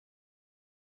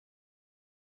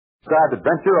Sad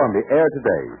adventure on the air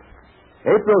today.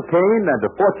 April Kane and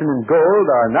a fortune in gold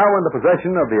are now in the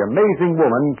possession of the amazing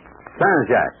woman,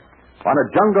 Saint-Jacques, on a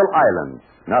jungle island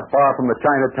not far from the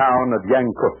Chinatown of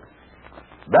Yangkuk.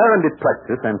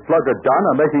 Baron.mp3 and Slugger Dunn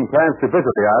are making plans to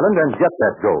visit the island and get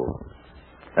that gold.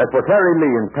 As for Terry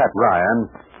Lee and Pat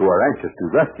Ryan, who are anxious to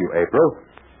rescue April,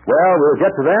 well, we'll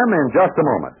get to them in just a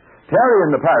moment. Terry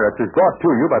and the Pirates is brought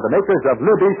to you by the makers of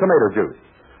Libby's tomato juice,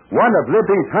 one of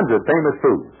Libby's 100 famous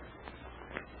foods.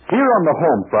 Here on the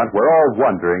home front, we're all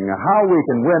wondering how we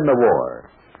can win the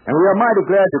war. And we are mighty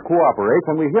glad to cooperate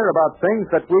when we hear about things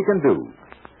that we can do.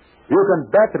 You can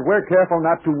bet that we're careful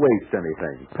not to waste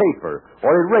anything, paper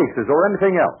or erasers or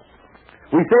anything else.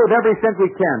 We save every cent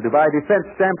we can to buy defense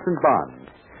stamps and bonds.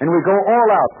 And we go all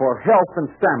out for health and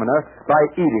stamina by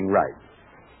eating right.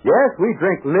 Yes, we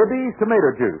drink Libby's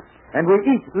tomato juice. And we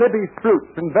eat Libby's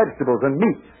fruits and vegetables and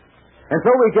meats. And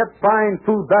so we get fine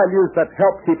food values that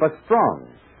help keep us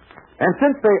strong. And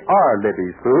since they are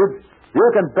Libby's foods, you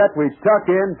can bet we tuck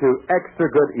into extra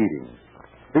good eating.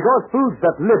 Because foods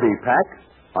that Libby packs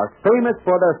are famous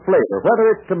for their flavor, whether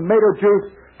it's tomato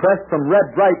juice pressed from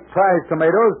red bright prize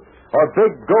tomatoes, or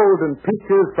big golden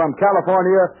peaches from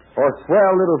California, or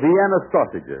swell little Vienna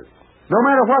sausages. No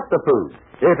matter what the food,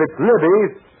 if it's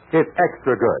Libby's, it's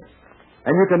extra good.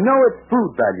 And you can know its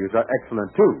food values are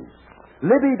excellent, too.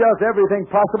 Libby does everything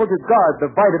possible to guard the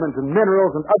vitamins and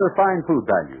minerals and other fine food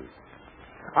values.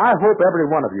 I hope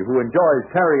every one of you who enjoys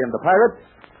Terry and the Pirates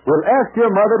will ask your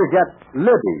mother to get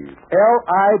Libby's,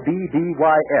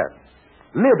 L-I-B-B-Y-S,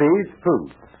 Libby's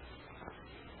Foods.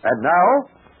 And now,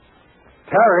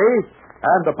 Terry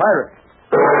and the Pirates.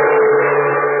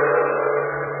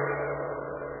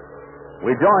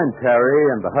 We join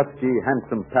Terry and the husky,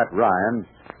 handsome Pat Ryan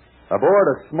aboard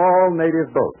a small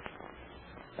native boat.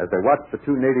 As they watch the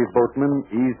two native boatmen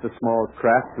ease the small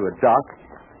craft to a dock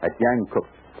at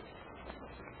Yangkuk.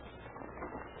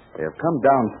 They have come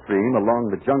downstream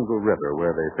along the jungle river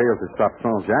where they failed to stop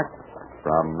Saint-Jacques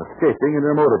from escaping in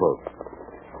their motorboat.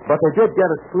 But they did get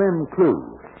a slim clue,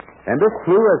 and this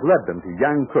clue has led them to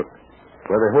Yangkuk,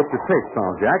 where they hope to take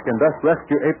Saint-Jacques and thus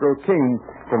rescue April King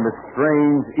from this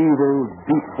strange, evil,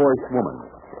 deep-voiced woman.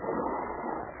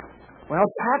 Well,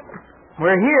 Pat,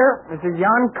 we're here. This is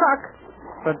Yangkuk.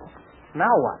 But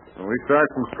now what? Well, we start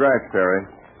from scratch,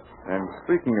 Terry. And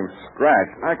speaking of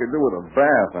scratch, I could do with a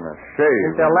bath and a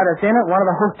shave. Think they'll let us in at one of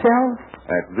the hotels?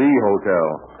 At the hotel.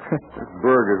 This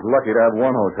burg is lucky to have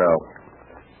one hotel.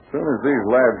 As soon as these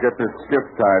lads get this skiff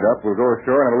tied up, we'll go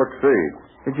ashore and have a look-see.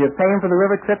 Did you pay him for the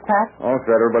river trip, Pat? All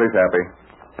set. Everybody's happy.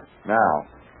 Now,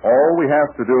 all we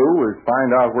have to do is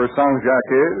find out where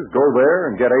Saint-Jacques is, go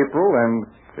there and get April, and,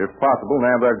 if possible,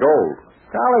 nab that gold.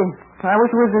 Golly, I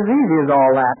wish it was as easy as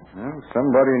all that. Well,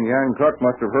 somebody in Yangkuk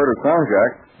must have heard of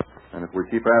Saint-Jacques. And if we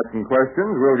keep asking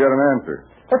questions, we'll get an answer.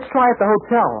 Let's try at the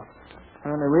hotel.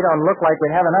 Only we don't look like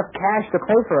we'd have enough cash to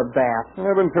pay for a bath.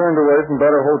 We've been turned away from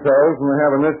better hotels than we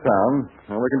have in this town.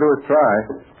 All we can do is try.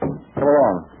 Come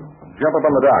along. Jump up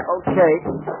on the dock. Okay.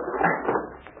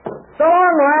 So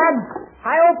long, lads.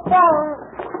 Hi-yo, Pong.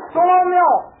 So long,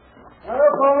 Mill. Hi-yo,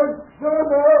 Pong. So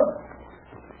long.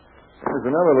 There's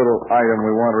another little item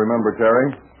we want to remember,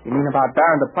 Terry. You mean about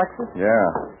Baron.mp3?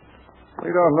 Yeah. We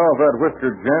don't know if that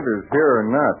whiskered gent is here or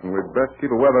not, and we'd best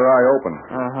keep a weather eye open.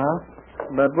 Uh-huh.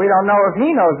 But we don't know if he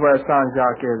knows where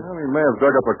Saint-Jacques is. Well, he may have dug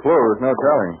up a clue. There's no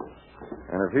telling.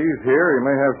 And if he's here, he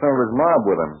may have some of his mob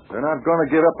with him. They're not going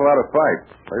to get up without a fight.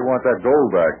 They want that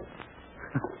gold back.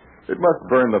 It must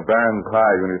burn the Baron's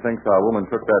hide when he thinks how a woman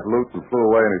took that loot and flew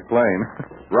away in his plane,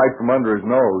 right from under his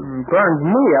nose. Burns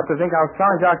me up to think how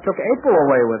Saint-Jacques took April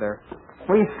away with her.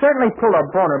 We certainly pulled a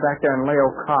boner back there in Leo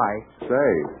Kai.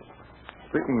 Say,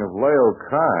 speaking of Leo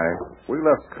Kai, we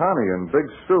left Connie and Big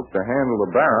Soup to handle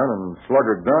the Baron and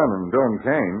Slugger Dunn and Dylan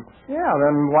Kane. Yeah,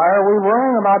 then why are we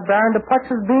worrying about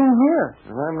Baron.mp3's being here?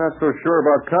 Well, I'm not so sure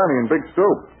about Connie and Big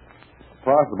Soup. It's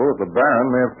possible that the Baron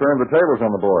may have turned the tables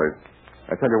on the boys.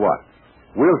 I tell you what,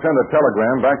 we'll send a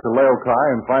telegram back to Leo Kai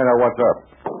and find out what's up.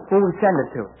 Who we send it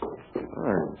to?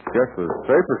 I guess the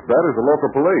safest bet is the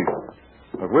local police.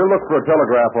 But we'll look for a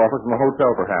telegraph office in the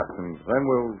hotel, perhaps, and then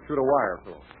we'll shoot a wire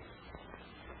to them.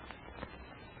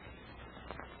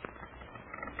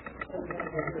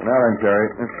 Now then, Terry,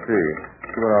 let's see.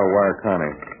 See what I'll wire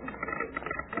Connie.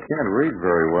 Can't read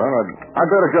very well.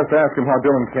 I'd better just ask him how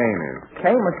Dylan Kane is.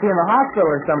 Kane must be in the hospital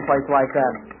or someplace like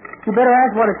that. You better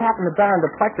ask what has happened to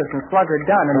Baron.mp3 and Slugger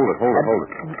Dunn. And... Hold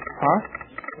it. Huh?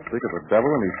 Speak of the devil,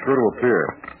 and he's sure to appear.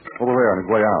 Over there on his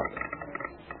way out.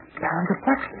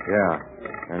 Baron.mp3?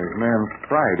 Yeah. And his man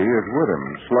Friday is with him,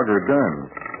 Slugger Dunn.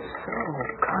 So,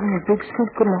 Connie, a big suit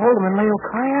couldn't hold him in Leo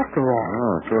Kai after all.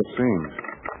 Oh, so it seems.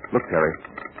 Look, Terry,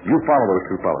 you follow those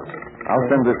two fellas. I'll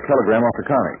send this telegram off to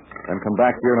Connie. Then come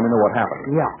back here and let me know what happened.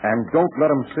 Yeah. And don't let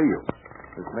them see you.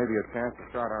 This may be a chance to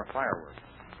start our fireworks.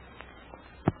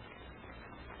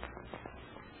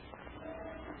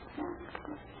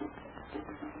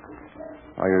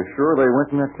 Are you sure they went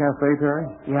in that cafe, Terry?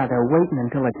 Yeah, they're waiting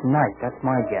until it's night. That's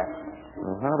my guess.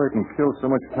 Well, how they can kill so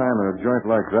much time in a joint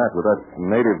like that with that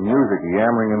native music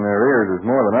yammering in their ears is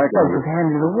more than I can Close do. his hand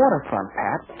to the waterfront,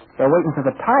 Pat. They're waiting for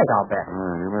the tide, I'll bet.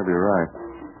 You may be right.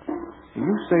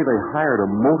 You say they hired a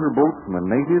motorboat from the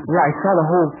natives? Yeah, I saw the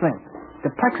whole thing. The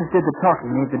Plexus did the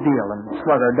talking, made the deal, and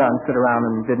Slugger Dunn stood around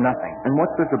and did nothing. And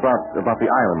what's this about the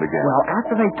island again? Well,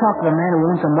 after they talked to the man who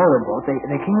owns the motorboat,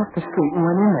 they came up the street and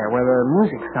went in there where the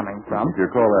music's coming from. What do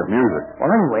you call that music? Well,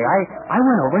 anyway, I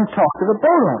went over and talked to the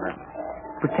boat owner.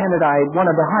 Pretended I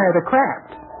wanted to hire the craft.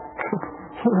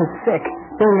 He was sick.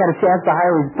 Then he had a chance to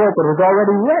hire his boat, but was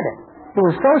already rented. He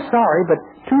was so sorry, but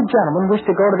two gentlemen wished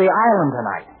to go to the island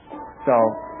tonight. So,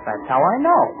 that's how I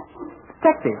know.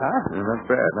 Detective, huh? Yeah,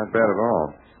 not bad at all.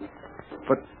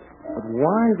 But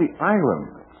why the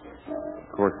island?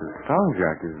 Of course, the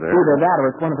Sanjak is there. Either that or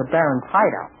it's one of the Baron's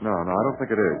hideouts. No, I don't think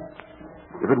it is.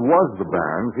 If it was the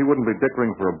Baron's, he wouldn't be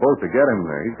dickering for a boat to get him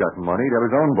there. He's got money. He'd have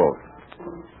his own boat.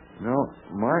 No,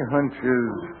 my hunch is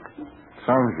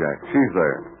Sanjak. She's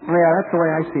there. Yeah, that's the way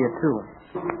I see it, too.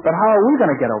 But how are we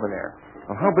going to get over there?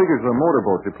 Well, how big is the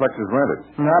motorboat the Plex has rented?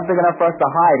 Not big enough for us to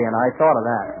hide in. I thought of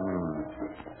that.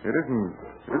 It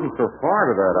isn't so far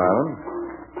to that island.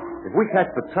 If we catch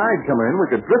the tide coming in, we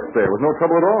could drift there with no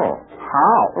trouble at all.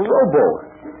 How? A rowboat.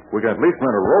 We can at least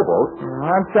rent a rowboat.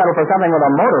 I'm settled for something with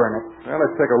a motor in it. Well,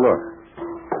 let's take a look.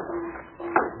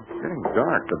 It's getting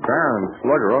dark. The Baron and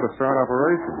Slugger ought to start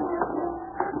operations.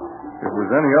 If it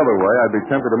was any other way, I'd be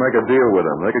tempted to make a deal with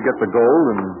them. They could get the gold,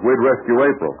 and we'd rescue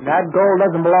April. That gold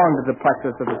doesn't belong to the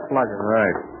Plexus or the Slugger.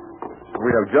 Right. We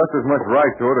have just as much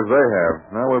right to it as they have.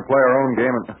 Now we'll play our own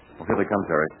game and... Oh, here they come,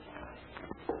 Terry.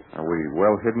 Are we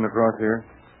well hidden across here?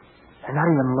 They're not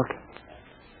even looking.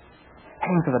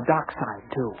 Heading for the dockside,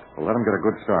 too. Well, let them get a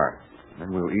good start.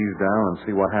 Then we'll ease down and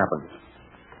see what happens.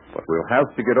 But we'll have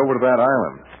to get over to that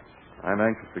island. I'm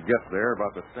anxious to get there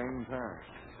about the same time.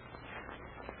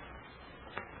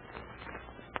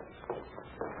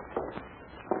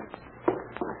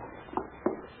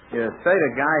 You say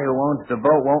the guy who owns the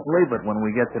boat won't leave it when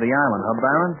we get to the island, huh,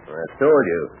 Baron? I told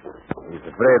you. He's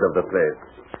afraid of the place.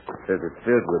 Says it's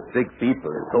filled with sick people.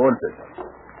 It's haunted.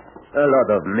 A lot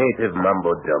of native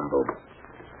mumbo-jumbo.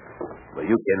 But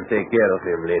you can take care of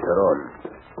him later on,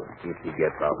 if he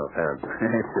gets out of hand.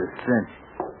 It's a cinch.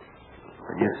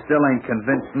 But you still ain't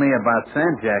convinced me about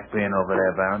Sanjak being over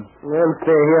there, Baron. We'll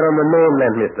stay here on the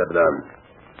mainland, Mr. Dunn.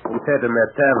 We sat in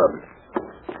that tavern.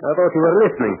 I thought you were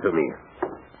listening to me.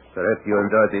 Perhaps you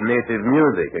enjoy the native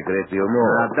music a great deal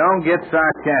more. Now, don't get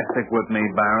sarcastic with me,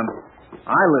 Baron.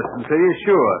 I listen to you,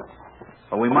 sure.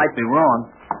 But we might be wrong.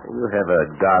 You have a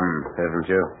gun, haven't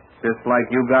you? Just like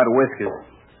you got whiskers.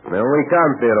 Well, we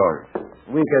can't be wrong.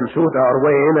 We can shoot our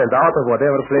way in and out of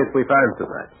whatever place we find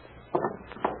tonight.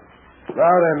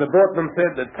 Now then, the boatman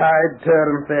said the tide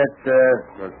turns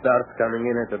starts coming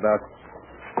in at about...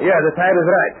 Yeah, the tide is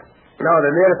right. Now,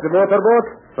 the nearest the motorboat,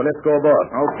 so let's go aboard.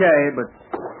 Okay, but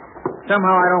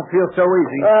somehow I don't feel so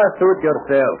easy. Suit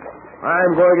yourself.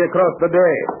 I'm going across the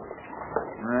bay.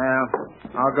 Well,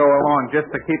 I'll go along just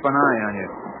to keep an eye on you.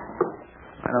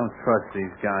 I don't trust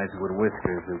these guys with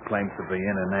whiskers who claim to be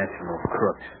international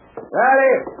crooks.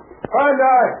 Ready?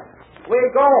 Under! We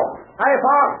go! High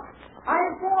farm!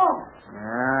 High farm!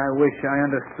 I wish I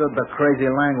understood the crazy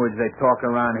language they talk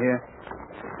around here.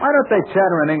 Why don't they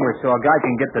chatter in English so a guy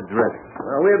can get the drift?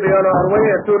 We'll be on our way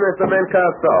as soon as the men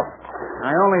cast off.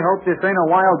 I only hope this ain't a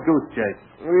wild goose chase.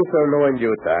 We shall know in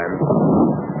due time.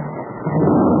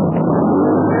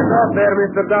 Stand off there,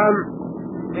 Mr. Dunn.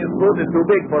 This boat is too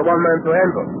big for one man to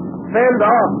handle. Stand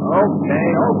off.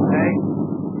 Okay.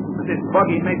 This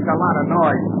buggy makes a lot of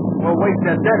noise. We'll waste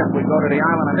our dead if we go to the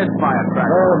island on this firecracker.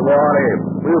 Don't worry.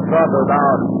 We'll throttle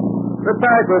down. The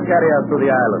tide will carry us to the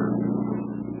island.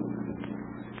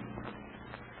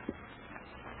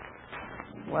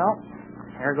 Well,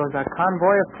 there goes our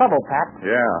convoy of trouble, Pat.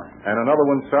 Yeah, and another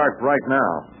one starts right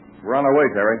now. We're on our way,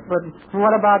 Terry. But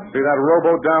what about... See that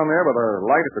rowboat down there by the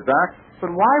light at the dock? But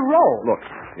why roll? Look,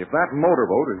 if that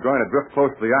motorboat is going to drift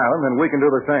close to the island, then we can do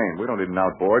the same. We don't need an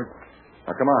outboard.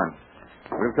 Now, come on.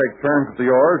 We'll take turns at the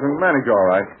oars and manage all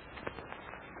right.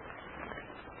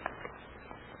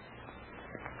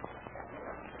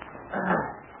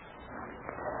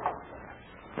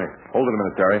 Hey, hold it a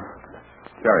minute, Terry.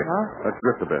 Terry, Huh? let's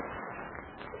drift a bit.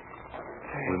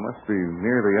 We must be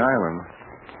near the island.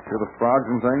 Hear the frogs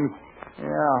and things?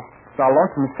 Yeah. It's a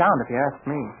lonesome sound if you ask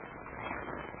me.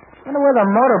 Wonder where the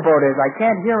motorboat is. I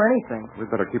can't hear anything. We'd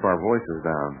better keep our voices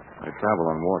down. They travel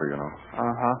on water, you know.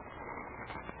 Uh-huh.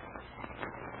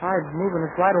 Tide's moving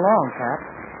us right along, Pat.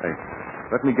 Hey,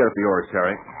 let me get at the oars,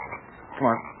 Terry. Come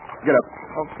on, get up.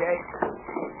 Okay.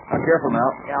 Now, careful now.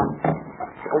 Yeah.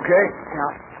 Okay?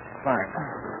 Yeah. Fine.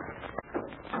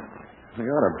 We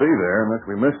ought to be there unless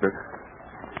we missed it.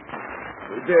 If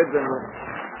we did, then we'll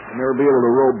never be able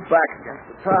to row back against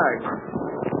the tide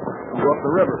and go up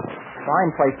the river.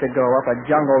 Fine place to go, up a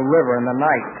jungle river in the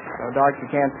night. So dark you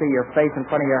can't see your face in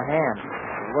front of your hand.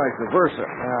 Vice versa.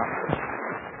 Yeah.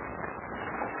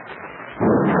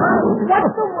 What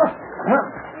the...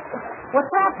 What's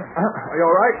happened? Are you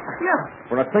all right? Yeah.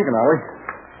 We're not thinking, are we?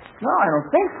 No, I don't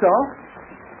think so.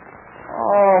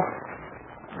 Oh,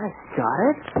 I got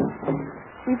it.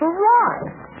 We've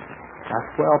arrived. A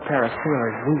swell pair of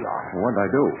sailors we are. What'd I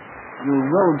do? You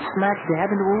rode smack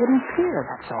dab into a wooden pier,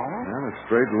 that's all. Well, a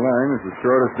straight line is the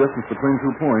shortest distance between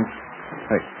 2 points.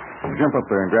 Hey, jump up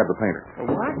there and grab the painter. The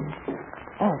what?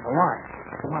 Oh, the line.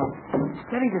 Well,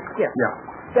 steady the skip. Yeah.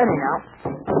 Steady now.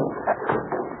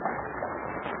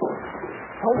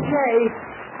 Okay.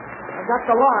 I got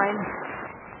the line.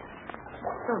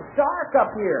 It's so dark up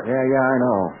here. Yeah, I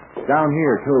know. Down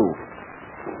here, too.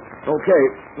 Okay,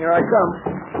 here I come.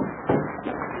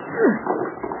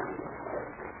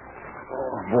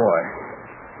 Oh, boy.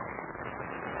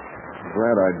 I'm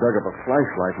glad I dug up a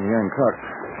flashlight in Yankuck.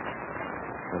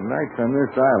 The nights on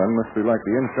this island must be like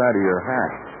the inside of your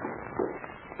hat.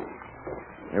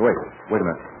 Hey, wait a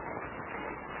minute.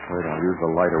 Wait, I'll use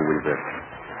the light a wee bit.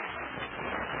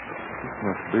 This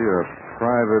must be a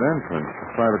private entrance, a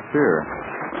private pier.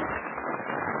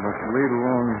 Must lead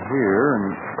along here,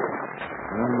 and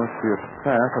there must be a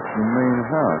path up to the main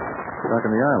house, back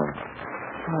on the island.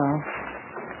 Well,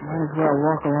 might as well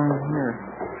walk along here.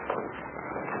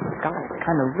 God, it's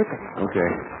kind of rickety. Okay,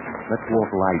 let's walk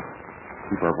light.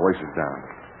 Keep our voices down.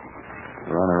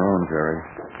 We're on our own, Terry.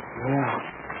 Yeah.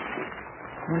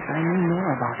 Wish I knew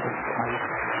more about this place.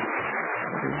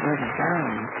 Where the Baron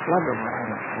and Slugger were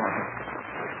headed for me.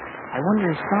 I wonder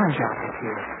if Sanjak is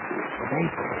here. With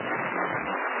April.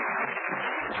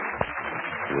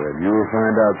 Well, you'll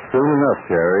find out soon enough,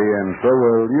 Terry, and so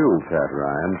will you, Pat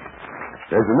Ryan.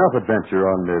 There's enough adventure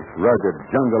on this rugged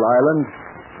jungle island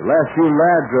to last you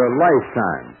lads a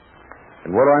lifetime.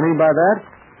 And what do I mean by that?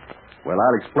 Well,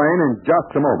 I'll explain in just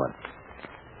a moment.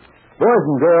 Boys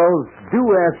and girls, do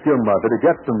ask your mother to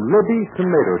get some Libby's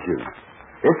tomato juice.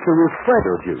 It's the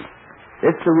refresco juice.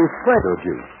 It's the refresco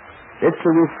juice. It's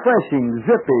the refreshing,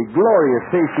 zippy,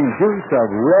 glorious-tasting juice of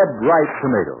red, ripe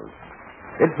tomatoes.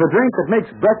 It's the drink that makes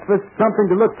breakfast something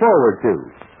to look forward to.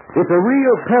 It's a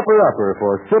real pepper-upper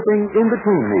for sipping in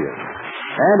between meals.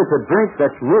 And it's a drink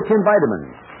that's rich in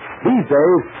vitamins. These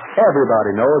days,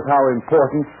 everybody knows how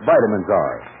important vitamins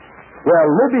are. Well,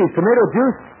 Libby's tomato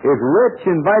juice is rich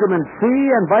in vitamin C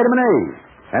and vitamin A,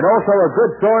 and also a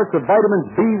good source of vitamins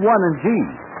B1 and G.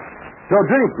 So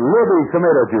drink Libby's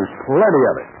tomato juice, plenty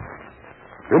of it.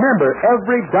 Remember,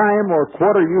 every dime or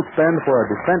quarter you spend for a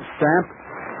defense stamp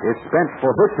is spent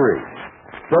for victory.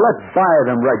 So let's buy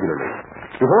them regularly.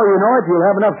 Before you know it, you'll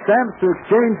have enough stamps to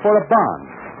exchange for a bond.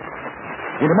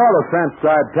 In tomorrow's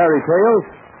transcribed Terry Tales,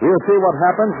 we'll see what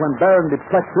happens when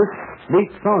Baron.mp3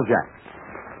 meets Sanjak.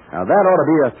 Now, that ought to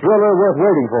be a thriller worth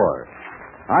waiting for.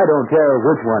 I don't care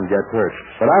which one gets hurt,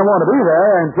 but I want to be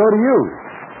there, and so do you.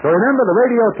 So remember the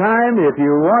radio time if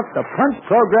you want the Punch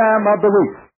program of the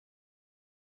week.